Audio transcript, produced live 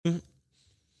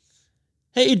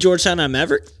Hey, Georgetown, I'm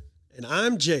Maverick. And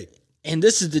I'm Jake. And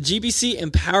this is the GBC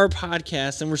Empower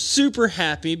Podcast, and we're super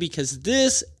happy because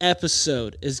this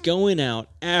episode is going out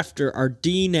after our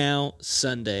DNow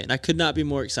Sunday, and I could not be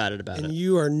more excited about it. And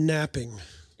you are napping.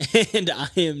 And I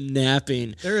am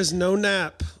napping. There is no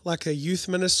nap like a youth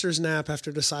minister's nap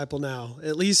after Disciple Now.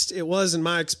 At least it was in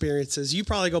my experiences. You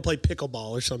probably go play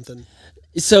pickleball or something.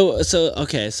 So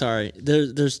okay, sorry.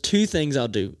 There's two things I'll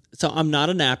do. So I'm not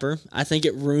a napper. I think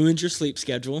it ruins your sleep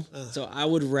schedule. So I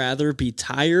would rather be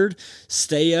tired,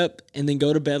 stay up, and then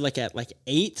go to bed at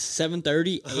 8,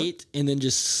 7:30, 8, and then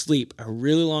just sleep a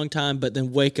really long time, but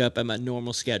then wake up at my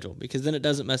normal schedule because then it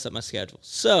doesn't mess up my schedule.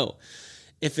 So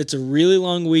if it's a really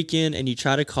long weekend and you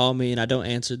try to call me and I don't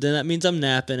answer, then that means I'm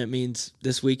napping. It means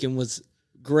this weekend was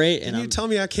great. And you tell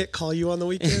me I can't call you on the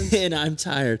weekend? And I'm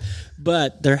tired.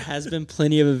 But there has been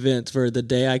plenty of events where the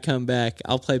day I come back,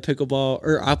 I'll play pickleball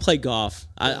or I'll play golf.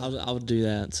 I'll do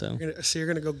that. So you're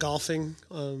going to go golfing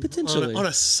potentially on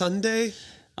a Sunday?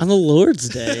 On the Lord's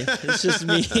Day. It's just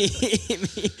me.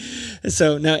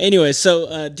 So, no, anyway,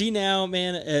 DNow,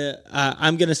 man,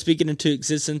 I'm going to speak it into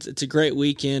existence. It's a great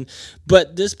weekend.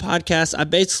 But this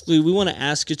podcast, we want to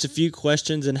ask just a few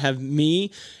questions and have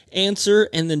me answer,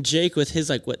 and then Jake with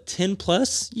his 10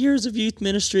 plus years of youth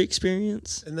ministry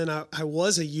experience. And then I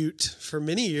was a Ute for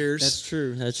many years. That's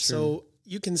true. So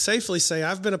you can safely say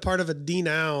I've been a part of a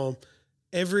DNow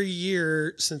every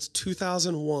year since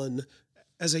 2001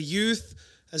 as a youth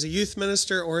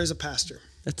minister or as a pastor.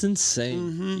 That's insane.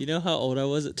 Mm-hmm. You know how old I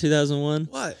was at 2001?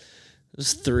 What? It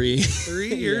was 3.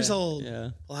 3 years old. Yeah.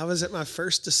 Well, I was at my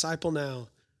first Disciple Now.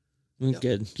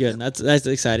 Good. Yep. That's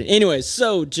exciting. Anyway,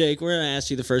 so Jake, we're going to ask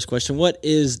you the first question. What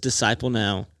is Disciple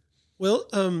Now? Well,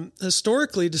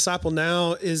 historically, Disciple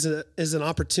Now is an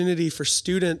opportunity for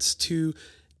students to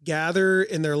gather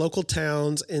in their local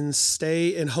towns and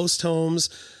stay in host homes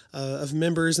of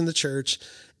members in the church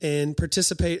and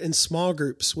participate in small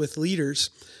groups with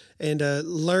leaders and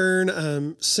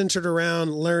learn centered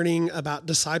around learning about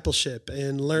discipleship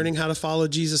and learning how to follow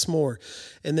Jesus more.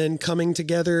 And then coming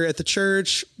together at the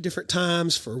church different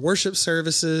times for worship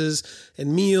services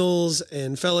and meals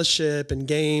and fellowship and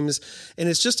games. And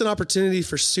it's just an opportunity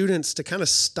for students to kind of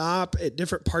stop at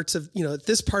different parts of, at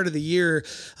this part of the year,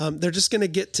 they're just going to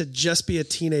get to just be a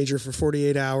teenager for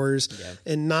 48 hours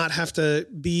and not have to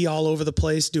be all over the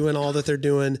place doing all that they're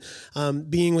doing,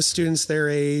 being with students their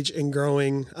age and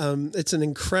growing. It's an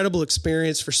incredible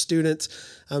experience for students.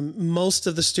 Most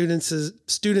of the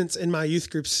students in my youth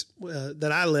groups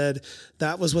that I led,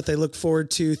 that was what they looked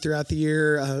forward to throughout the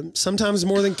year, sometimes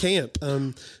more than camp.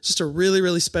 Just a really,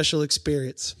 really special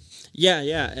experience. Yeah.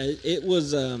 It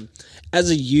was, as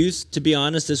a youth, to be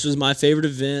honest, this was my favorite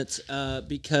event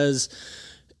because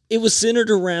it was centered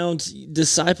around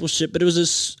discipleship, but it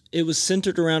was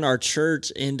centered around our church,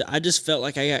 and I just felt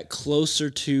like I got closer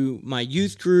to my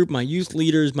youth group, my youth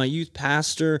leaders, my youth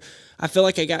pastor. I felt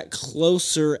like I got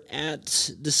closer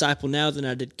at Disciple Now than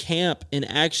I did camp, and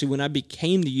actually when I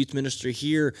became the youth minister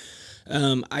here,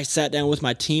 I sat down with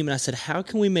my team and I said, how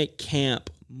can we make camp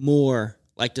more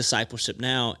like Discipleship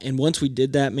Now? And once we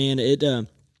did that, man, it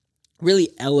really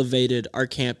elevated our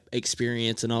camp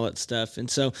experience and all that stuff. And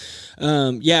so,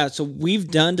 so we've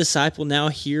done Disciple Now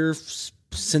here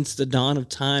since the dawn of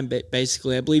time,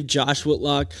 basically. I believe Josh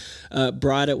Whitlock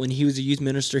brought it when he was a youth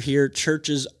minister here.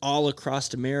 Churches all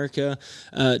across America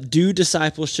do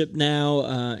Discipleship Now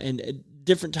and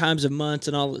different times of months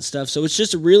and all that stuff. So it's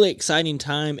just a really exciting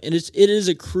time, and it is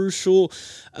a crucial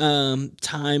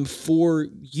time for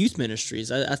youth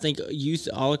ministries. I think youth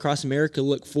all across America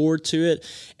look forward to it,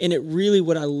 and it really,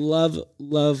 what I love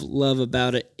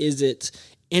about it is it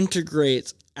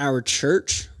integrates our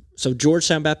church, so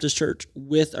Georgetown Baptist Church,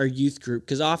 with our youth group,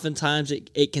 because oftentimes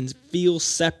it can feel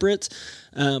separate,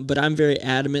 but I'm very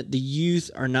adamant the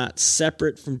youth are not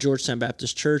separate from Georgetown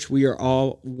Baptist Church. We are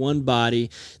all one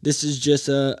body. This is just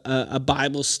a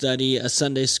Bible study, a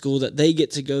Sunday school that they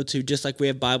get to go to, just like we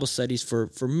have Bible studies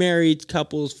for married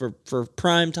couples, for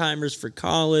prime timers, for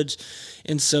college.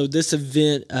 And so this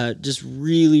event just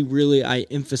really, I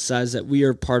emphasize that we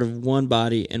are part of one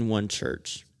body and one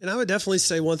church. And I would definitely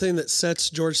say one thing that sets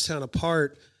Georgetown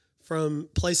apart from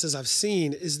places I've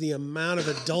seen is the amount of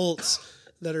adults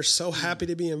that are so happy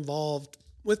to be involved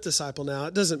with Disciple Now.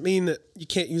 It doesn't mean that you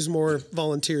can't use more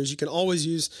volunteers. You can always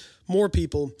use more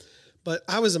people. But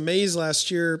I was amazed last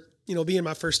year, being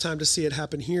my first time to see it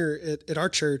happen here at our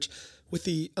church, with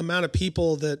the amount of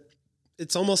people that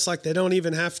it's almost like they don't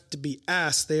even have to be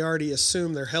asked. They already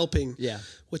assume they're helping,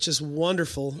 which is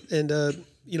wonderful. And,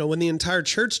 when the entire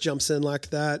church jumps in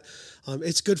like that,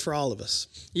 it's good for all of us.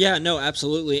 Yeah, no,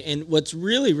 absolutely. And what's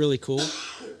really, really cool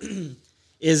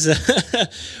is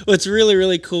what's really,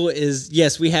 really cool is,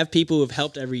 yes, we have people who have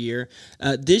helped every year.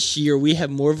 This year, we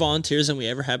have more volunteers than we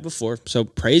ever had before. So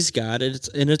praise God,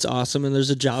 it's awesome, and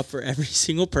there's a job for every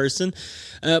single person.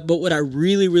 But what I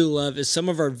really, really love is some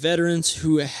of our veterans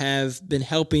who have been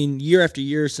helping year after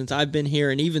year since I've been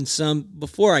here, and even some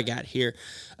before I got here.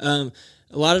 A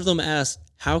lot of them ask,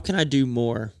 how can I do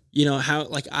more?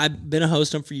 I've been a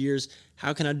host home for years.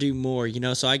 How can I do more?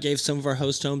 So I gave some of our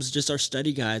host homes just our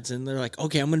study guides, and they're like,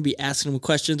 okay, I'm going to be asking them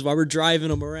questions while we're driving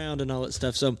them around and all that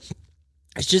stuff. So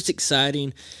it's just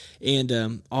exciting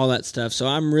and all that stuff. So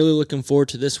I'm really looking forward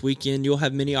to this weekend. You'll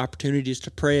have many opportunities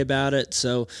to pray about it.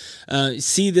 So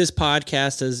see this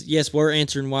podcast as, yes, we're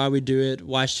answering why we do it.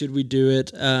 Why should we do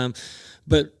it?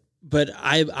 But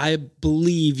I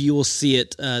believe you will see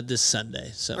it this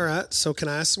Sunday. So all right. So can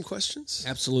I ask some questions?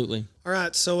 Absolutely. All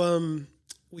right. So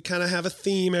we kind of have a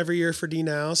theme every year for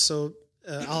DNow. So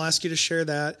I'll ask you to share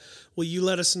that. Will you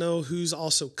let us know who's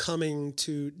also coming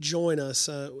to join us?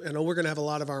 I know we're going to have a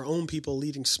lot of our own people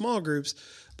leading small groups,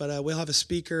 but we'll have a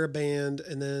speaker, a band,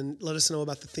 and then let us know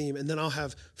about the theme. And then I'll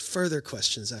have further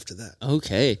questions after that.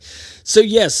 Okay. So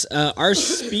yes, our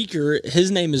speaker,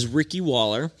 his name is Ricky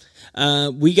Waller.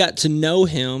 We got to know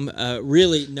him,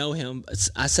 really know him.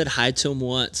 I said hi to him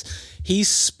once. He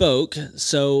spoke.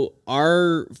 So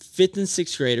our 5th and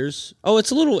 6th graders. Oh,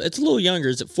 it's a little younger.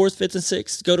 Is it 4th, 5th, and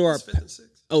 6th? Go to our. It's 5th and 6th.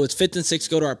 Oh, it's 5th and 6th.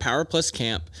 Go to our Power Plus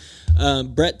camp.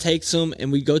 Brett takes them,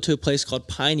 and we go to a place called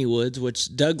Piney Woods,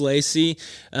 which Doug Lacey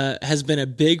has been a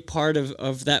big part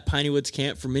of that Piney Woods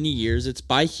camp for many years. It's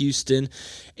by Houston,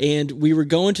 and we were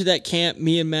going to that camp,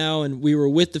 me and Mal, and we were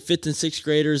with the 5th and 6th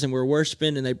graders, and we were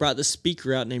worshiping, and they brought the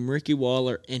speaker out named Ricky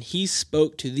Waller, and he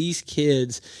spoke to these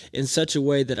kids in such a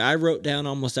way that I wrote down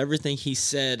almost everything he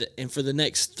said, and for the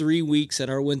next 3 weeks at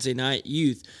our Wednesday night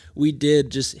youth, we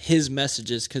did just his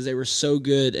messages because they were so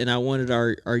good, and I wanted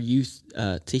our youth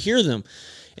to hear them.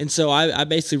 And so I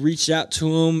basically reached out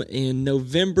to him in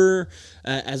November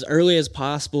as early as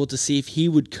possible to see if he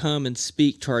would come and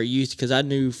speak to our youth, because I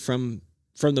knew from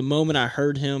the moment I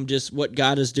heard him just what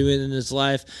God is doing in his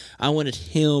life, I wanted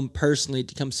him personally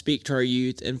to come speak to our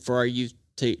youth and for our youth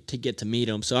to get to meet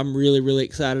him. So I'm really, really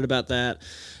excited about that.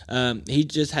 He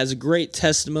just has a great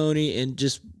testimony and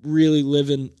just really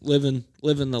living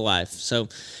the life. So,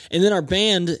 and then our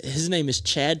band, his name is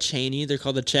Chad Cheney. They're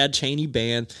called the Chad Cheney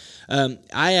Band.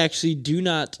 I actually do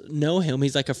not know him.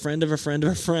 He's like a friend of a friend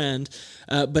of a friend.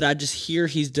 But I just hear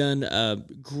he's done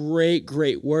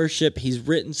great worship. He's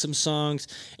written some songs.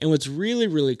 And what's really,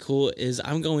 really cool is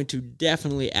I'm going to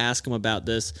definitely ask him about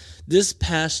this. This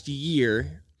past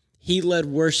year, he led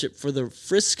worship for the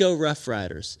Frisco Rough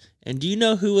Riders. And do you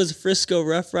know who was a Frisco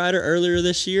Rough Rider earlier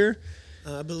this year?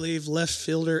 I believe left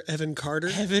fielder Evan Carter.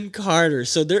 Evan Carter.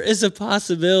 So there is a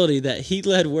possibility that he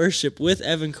led worship with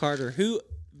Evan Carter, who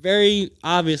very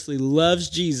obviously loves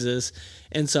Jesus.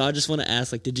 And so I just want to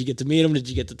ask, did you get to meet him? Did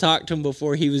you get to talk to him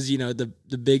before he was,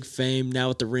 the big fame, now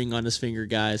with the ring on his finger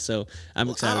guy? So I'm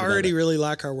excited about it. I already really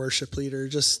like our worship leader,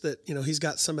 just that, he's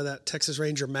got some of that Texas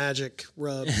Ranger magic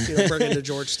rub, bringing to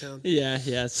Georgetown.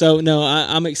 Yeah. So, no,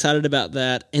 I'm excited about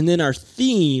that. And then our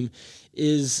theme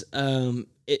is,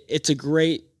 it's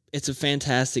a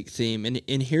fantastic theme.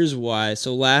 And here's why.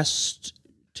 So last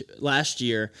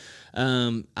year,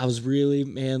 I was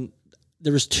really,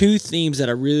 there was 2 themes that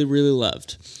I really, really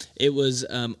loved. It was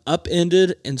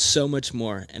upended and so much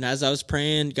more. And as I was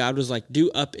praying, God was like,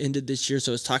 do upended this year.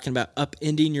 So it's talking about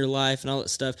upending your life and all that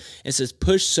stuff. And it says,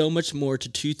 push so much more to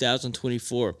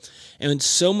 2024. And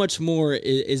so much more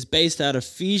is based out of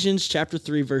Ephesians chapter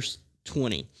 3, verse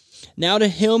 20. Now to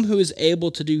him who is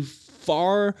able to do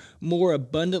far more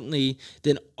abundantly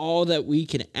than all that we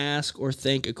can ask or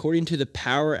think, according to the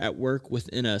power at work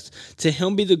within us. To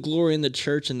him be the glory in the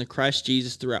church and the Christ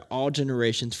Jesus throughout all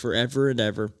generations, forever and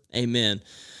ever. Amen.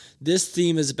 This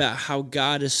theme is about how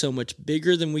God is so much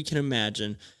bigger than we can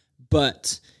imagine,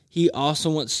 but he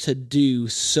also wants to do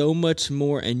so much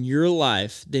more in your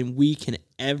life than we can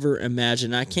ever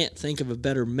imagine. I can't think of a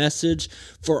better message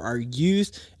for our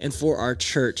youth and for our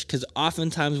church, because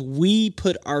oftentimes we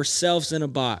put ourselves in a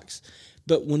box.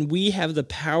 But when we have the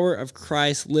power of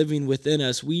Christ living within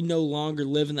us, we no longer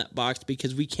live in that box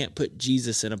because we can't put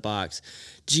Jesus in a box.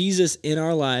 Jesus in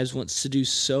our lives wants to do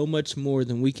so much more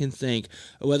than we can think,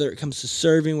 whether it comes to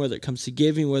serving, whether it comes to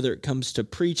giving, whether it comes to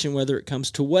preaching, whether it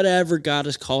comes to whatever God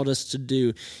has called us to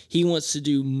do. He wants to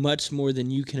do much more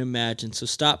than you can imagine. So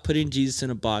stop putting Jesus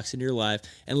in a box in your life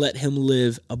and let him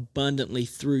live abundantly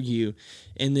through you.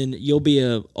 And then you'll be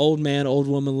an old man, old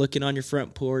woman looking on your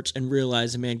front porch and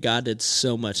realizing, man, God did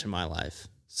so much in my life.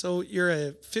 So you're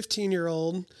a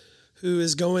 15-year-old who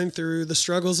is going through the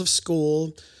struggles of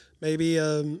school, maybe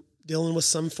dealing with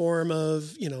some form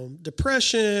of,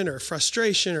 depression or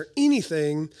frustration or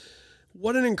anything,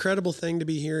 what an incredible thing to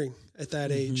be hearing at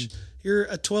that age. You're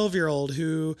a 12-year-old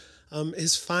who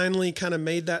has finally kind of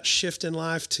made that shift in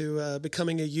life to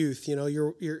becoming a youth.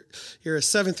 You're a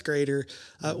seventh grader.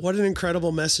 What an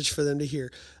incredible message for them to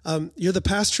hear. You're the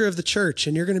pastor of the church,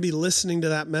 and you're going to be listening to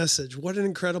that message. What an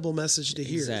incredible message to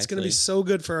hear. Exactly. It's going to be so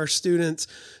good for our students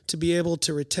to be able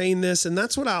to retain this. And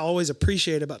that's what I always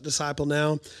appreciate about Disciple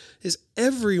Now is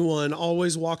everyone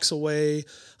always walks away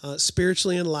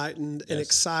spiritually enlightened and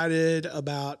excited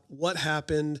about what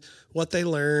happened, what they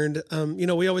learned.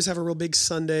 We always have a real big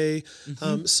Sunday.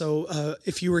 So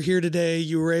if you were here today,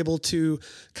 you were able to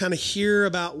kind of hear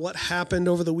about what happened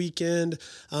over the weekend,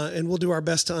 and we'll do our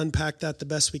best to unpack that the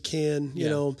best we can,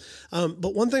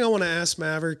 But one thing I want to ask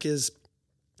Maverick is,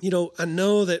 I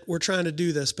know that we're trying to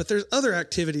do this, but there's other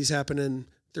activities happening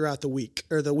throughout the week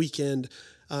or the weekend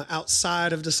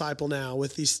outside of Disciple Now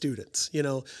with these students.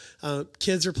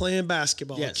 Kids are playing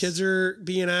basketball. Yes. Kids are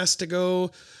being asked to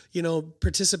go,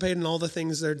 participate in all the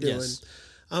things they're doing. Yes.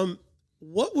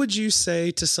 What would you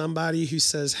say to somebody who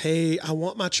says, hey, I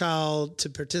want my child to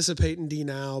participate in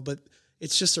DNow, but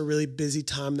it's just a really busy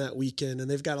time that weekend and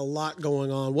they've got a lot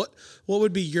going on? What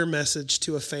would be your message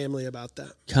to a family about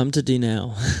that? Come to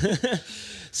DNow.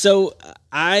 So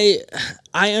I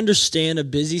understand a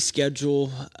busy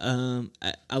schedule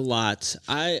a lot.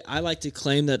 I like to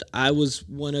claim that I was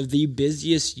one of the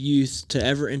busiest youth to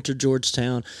ever enter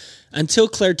Georgetown until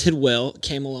Claire Tidwell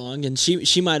came along, and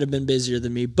she might have been busier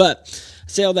than me. But I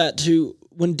say all that to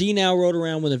when DNow rolled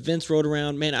around, when events rolled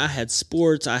around, man, I had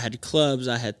sports, I had clubs,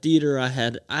 I had theater, I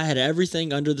had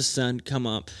everything under the sun come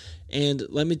up. And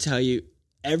let me tell you,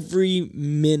 every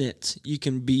minute you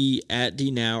can be at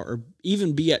DNow or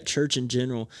even be at church in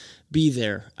general, be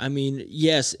there. I mean,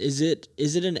 yes, is it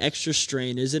an extra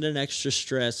strain? Is it an extra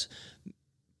stress?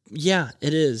 Yeah,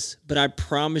 it is. But I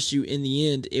promise you, in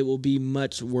the end, it will be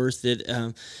much worth it.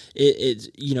 It's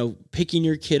picking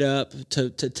your kid up to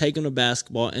take him to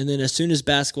basketball, and then as soon as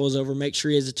basketball is over, make sure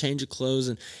he has a change of clothes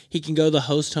and he can go to the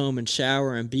host home and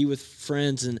shower and be with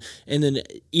friends, and then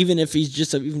even if he's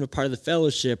just even a part of the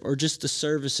fellowship or just the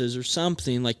services or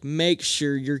something, like make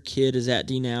sure your kid is at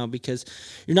DNow, because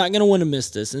you're not going to want to miss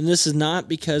this. And this is not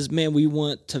because, man, we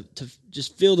want to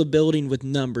just fill the building with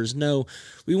numbers. No,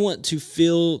 we want to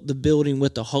fill the building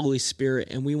with the Holy Spirit,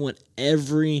 and we want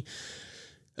every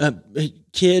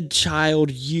kid,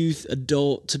 child, youth,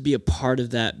 adult to be a part of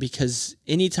that, because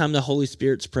anytime the Holy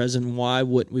Spirit's present, why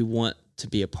wouldn't we want to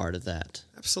be a part of that?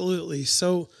 Absolutely.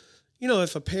 So,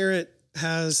 if a parent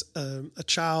has a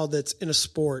child that's in a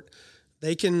sport,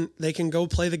 they can go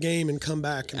play the game and come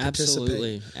back and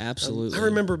participate. Absolutely. I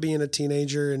remember being a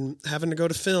teenager and having to go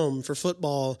to film for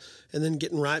football and then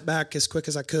getting right back as quick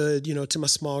as I could, to my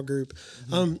small group.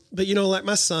 But like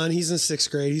my son, he's in 6th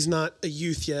grade. He's not a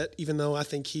youth yet, even though I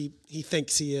think he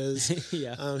thinks he is.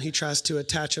 Yeah. He tries to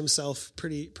attach himself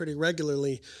pretty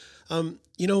regularly.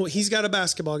 He's got a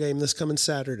basketball game this coming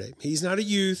Saturday. He's not a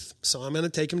youth, so I'm going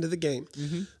to take him to the game.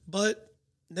 But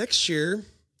next year,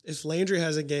 if Landry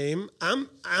has a game, I'm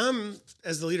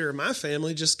as the leader of my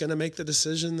family just going to make the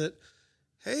decision that,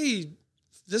 hey,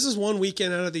 this is one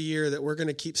weekend out of the year that we're going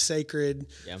to keep sacred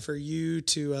for you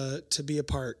to be a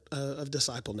part of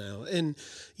Disciple Now. And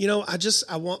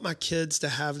I want my kids to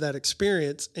have that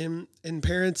experience, and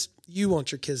parents, you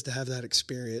want your kids to have that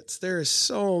experience. There is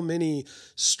so many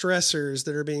stressors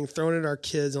that are being thrown at our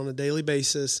kids on a daily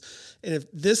basis, and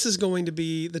if this is going to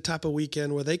be the type of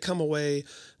weekend where they come away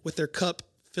with their cup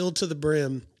filled to the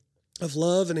brim of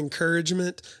love and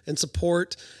encouragement and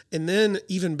support, and then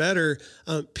even better,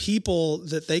 people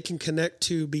that they can connect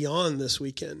to beyond this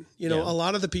weekend. A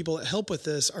lot of the people that help with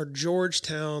this are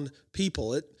Georgetown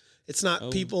people. It's not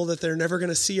people that they're never going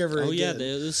to see ever again. Oh yeah,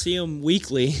 they'll see them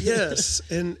weekly. Yes,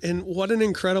 and what an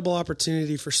incredible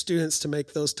opportunity for students to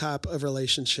make those type of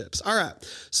relationships. All right,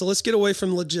 so let's get away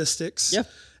from logistics. Yep.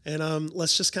 And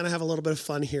let's just kind of have a little bit of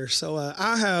fun here. So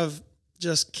I have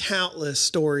just countless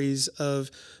stories of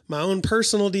my own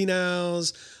personal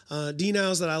DNows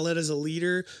that I led as a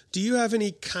leader. Do you have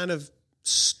any kind of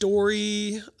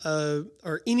story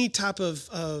or any type of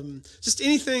just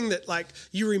anything that like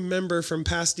you remember from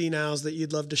past DNows that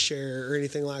you'd love to share or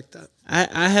anything like that?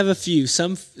 I have a few,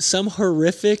 some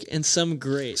horrific and some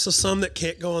great. So some that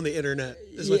can't go on the internet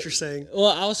is what you're saying. Well,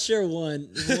 I'll share one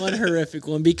horrific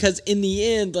one, because in the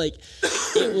end, like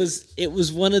it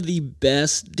was one of the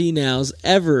best DNows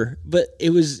ever. But it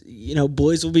was,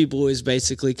 boys will be boys,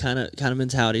 basically kind of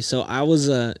mentality. So I was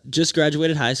just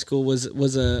graduated high school, was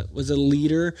a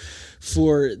leader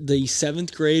for the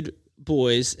 7th grade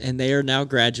boys, and they are now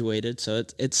graduated. So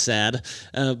it's sad,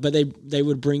 but they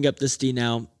would bring up this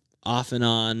DNow off and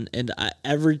on, and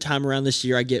every time around this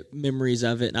year I get memories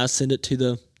of it, and I send it to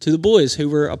the boys who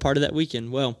were a part of that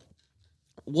weekend. Well,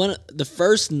 the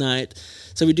first night,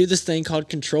 so we do this thing called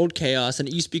Controlled Chaos, and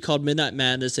it used to be called Midnight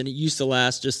Madness, and it used to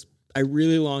last just a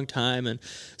really long time, and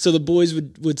so the boys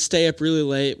would stay up really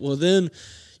late. Well, then,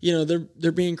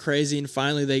 they're being crazy, and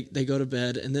finally they go to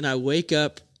bed, and then I wake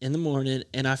up in the morning,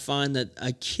 and I find that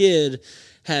a kid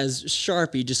has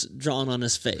Sharpie just drawn on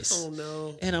his face. Oh,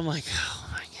 no. And I'm like, oh,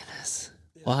 my goodness.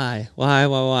 Yeah. Why?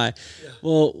 Yeah.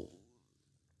 Well,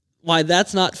 why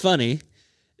that's not funny.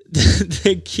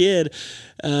 The kid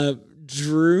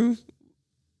drew,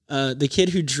 the kid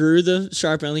who drew the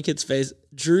Sharpie on the kid's face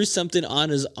drew something on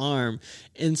his arm.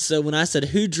 And so when I said,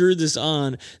 who drew this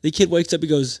on, the kid wakes up, he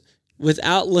goes,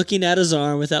 without looking at his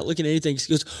arm, without looking at anything, he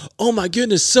goes, oh my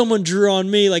goodness, someone drew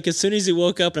on me. Like as soon as he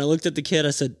woke up and I looked at the kid,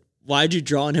 I said, why'd you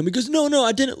draw on him? He goes, no,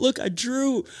 I didn't look. I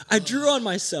drew on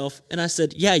myself. And I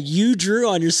said, yeah, you drew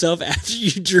on yourself after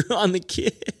you drew on the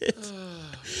kid.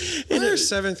 And they're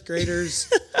 7th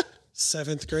graders.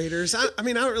 7th graders. I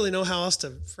mean, I don't really know how else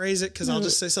to phrase it because I'll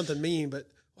just say something mean, but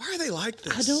why are they like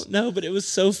this? I don't know, but it was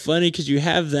so funny because you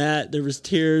have that. There was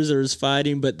tears, there was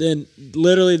fighting, but then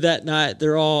literally that night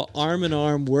they're all arm in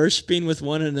arm worshiping with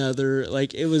one another.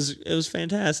 Like it was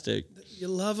fantastic. You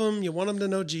love them, you want them to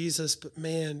know Jesus, but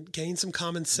man, gain some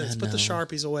common sense. Put the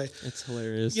Sharpies away. It's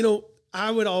hilarious. I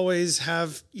would always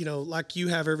have, like you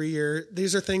have every year,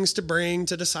 these are things to bring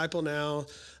to Disciple Now.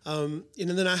 And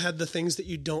then I had the things that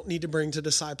you don't need to bring to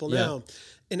Disciple Now.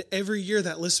 And every year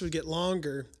that list would get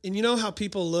longer. And you know how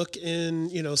people look in,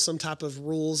 some type of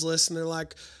rules list and they're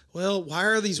like, well, why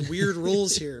are these weird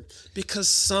rules here? Because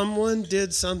someone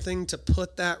did something to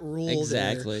put that rule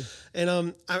exactly there.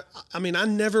 And I mean, I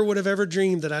never would have ever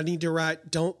dreamed that I need to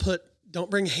write, don't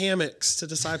bring hammocks to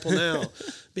Disciple Now.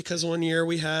 Because one year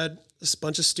we had a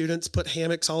bunch of students put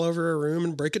hammocks all over a room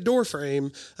and break a door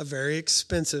frame, a very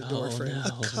expensive door frame,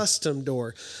 a custom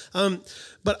door.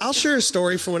 But I'll share a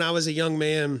story from when I was a young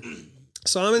man.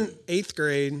 So I'm in 8th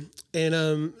grade, and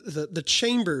the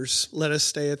Chambers let us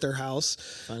stay at their house.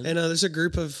 Fun. And there's a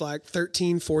group of like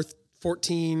 13,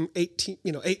 14, 18,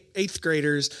 8th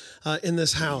graders in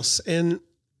this house. And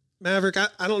Maverick,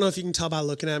 I don't know if you can tell by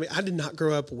looking at me, I did not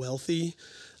grow up wealthy.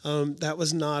 That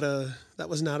was not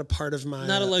a part of my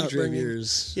not a luxury upbringing. of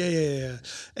yours. Yeah.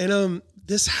 And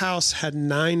this house had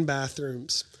 9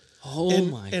 bathrooms. Oh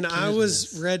my! And I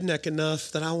was redneck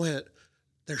enough that I went,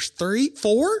 there's 3,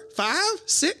 4, 5,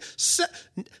 6, 7,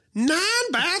 9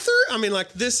 bathrooms. I mean,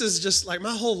 like this is just like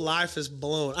my whole life is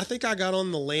blown. I think I got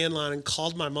on the landline and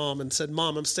called my mom and said,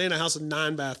 "Mom, I'm staying in a house with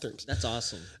 9 bathrooms." That's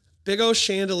awesome. Big old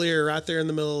chandelier right there in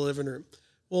the middle of the living room.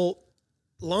 Well,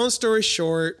 long story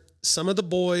short, some of the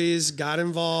boys got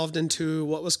involved into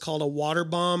what was called a water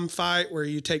bomb fight, where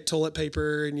you take toilet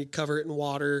paper and you cover it in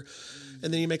water,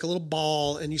 and then you make a little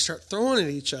ball and you start throwing it at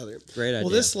each other. Great idea. Well,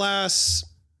 this lasts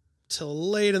till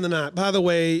late in the night. By the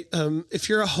way, if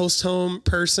you're a host home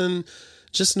person,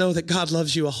 just know that God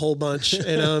loves you a whole bunch,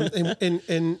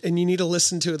 and you need to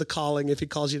listen to the calling if He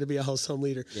calls you to be a host home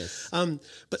leader. Yes.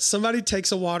 But somebody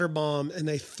takes a water bomb and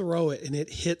they throw it, and it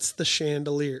hits the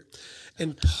chandelier,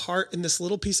 and this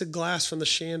little piece of glass from the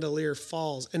chandelier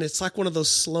falls, and it's like one of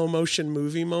those slow motion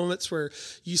movie moments where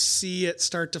you see it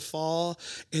start to fall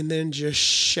and then just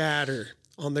shatter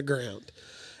on the ground.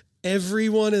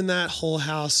 Everyone in that whole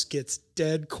house gets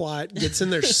dead quiet, gets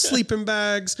in their sleeping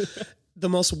bags. The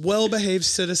most well-behaved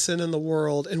citizen in the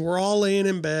world, and we're all laying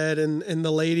in bed, and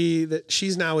the lady that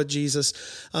she's now with Jesus,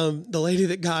 the lady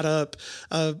that got up,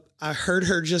 I heard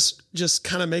her just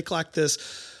kind of make like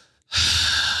this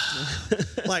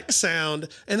like sound,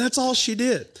 and that's all she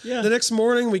did. Yeah. The next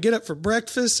morning we get up for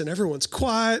breakfast and everyone's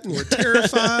quiet and we're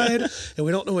terrified and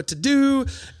we don't know what to do,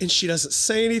 and she doesn't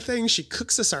say anything. She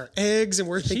cooks us our eggs, and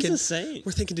we're thinking,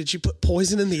 did she put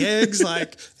poison in the eggs?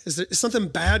 Like, is something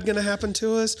bad going to happen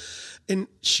to us? And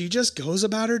she just goes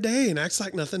about her day and acts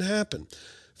like nothing happened.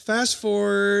 Fast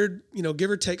forward, give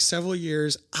or take several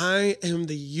years, I am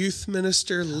the youth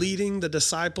minister leading the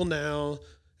Disciple Now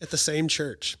at the same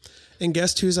church. And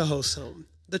guess who's a host home?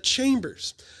 The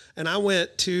Chambers. And I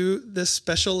went to this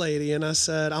special lady and I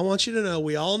said, I want you to know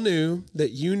we all knew that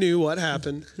you knew what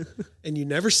happened and you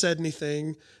never said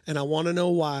anything, and I want to know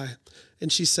why.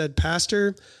 And she said,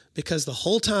 Pastor, because the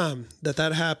whole time that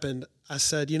happened, I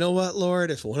said, you know what,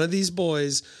 Lord, if one of these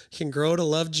boys can grow to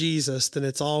love Jesus, then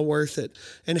it's all worth it.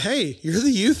 And hey, you're the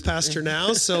youth pastor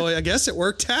now, so I guess it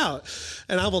worked out.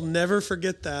 And I will never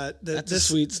forget that. That's a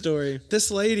sweet story. This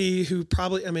lady who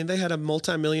probably, they had a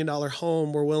multi-million-dollar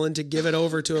home, were willing to give it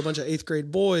over to a bunch of 8th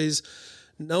grade boys,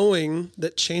 knowing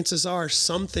that chances are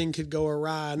something could go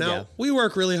awry. Now, we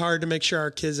work really hard to make sure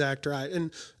our kids act right.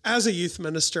 And as a youth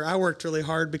minister, I worked really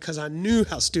hard because I knew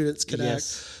how students could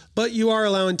act. But you are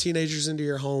allowing teenagers into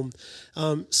your home.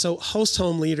 So host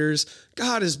home leaders,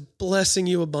 God is blessing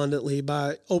you abundantly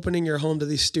by opening your home to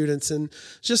these students. And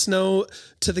just know,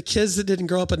 to the kids that didn't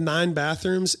grow up with 9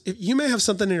 bathrooms, you may have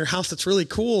something in your house that's really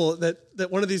cool that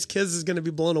one of these kids is going to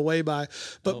be blown away by.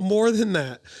 But more than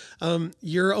that,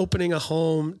 you're opening a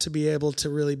home to be able to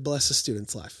really bless a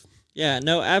student's life. Yeah,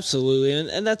 no, absolutely.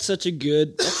 And that's a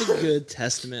good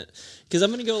testament, because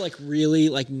I'm going to go really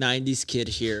 90s kid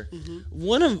here. Mm-hmm.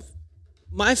 One of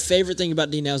my favorite thing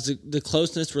about DNow is the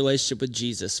closeness relationship with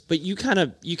Jesus, but you kind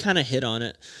of hit on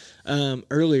it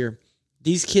earlier.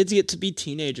 These kids get to be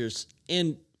teenagers,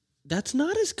 and that's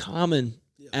not as common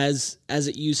as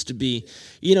it used to be.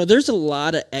 There's a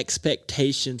lot of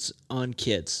expectations on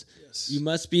kids. You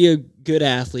must be a good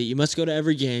athlete. You must go to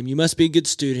every game. You must be a good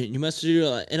student. You must do,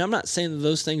 and I'm not saying that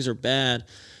those things are bad,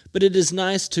 but it is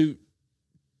nice to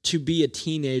be a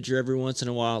teenager every once in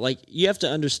a while. You have to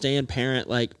understand, parent,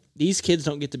 these kids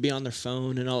don't get to be on their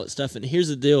phone and all that stuff. And here's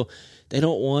the deal: they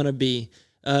don't want to be.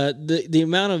 The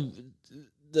amount of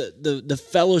the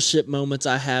fellowship moments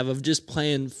I have of just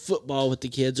playing football with the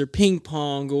kids, or ping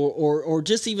pong, or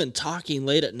just even talking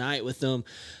late at night with them,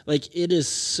 it is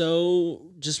so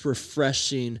just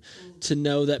refreshing to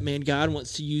know that, man, God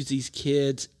wants to use these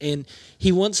kids, and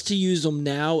he wants to use them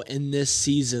now in this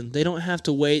season. They don't have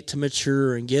to wait to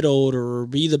mature and get older or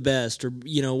be the best or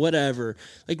whatever.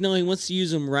 No, he wants to use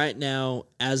them right now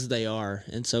as they are.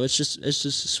 And so it's just a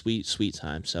sweet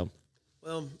time. So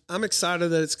well, I'm excited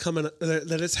that it's coming,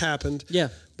 that it's happened. Yeah.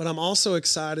 But I'm also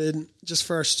excited just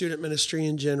for our student ministry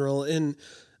in general. And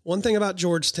one thing about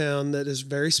Georgetown that is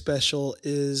very special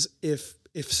is if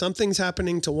something's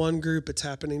happening to one group, it's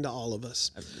happening to all of us.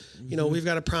 Mm-hmm. We've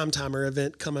got a prime timer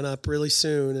event coming up really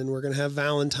soon, and we're going to have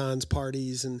Valentine's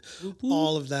parties and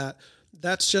all of that.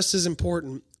 That's just as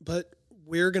important. But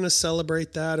we're going to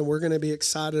celebrate that, and we're going to be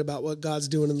excited about what God's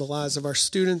doing in the lives of our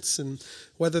students. And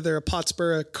whether they're a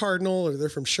Pottsboro Cardinal or they're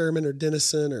from Sherman or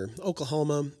Denison or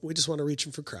Oklahoma, we just want to reach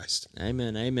them for Christ.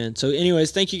 Amen. So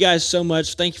anyways, thank you guys so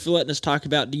much. Thank you for letting us talk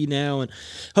about DNow, and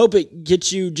hope it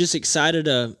gets you just excited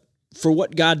for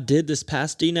what God did this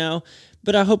past DNow.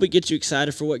 But I hope it gets you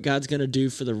excited for what God's going to do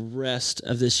for the rest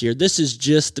of this year. This is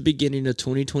just the beginning of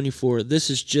 2024. This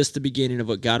is just the beginning of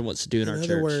what God wants to do in our church.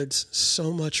 In other words,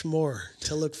 so much more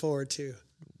to look forward to.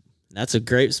 That's a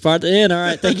great spot to end. All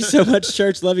right. Thank you so much,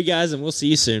 church. Love you guys, and we'll see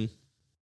you soon.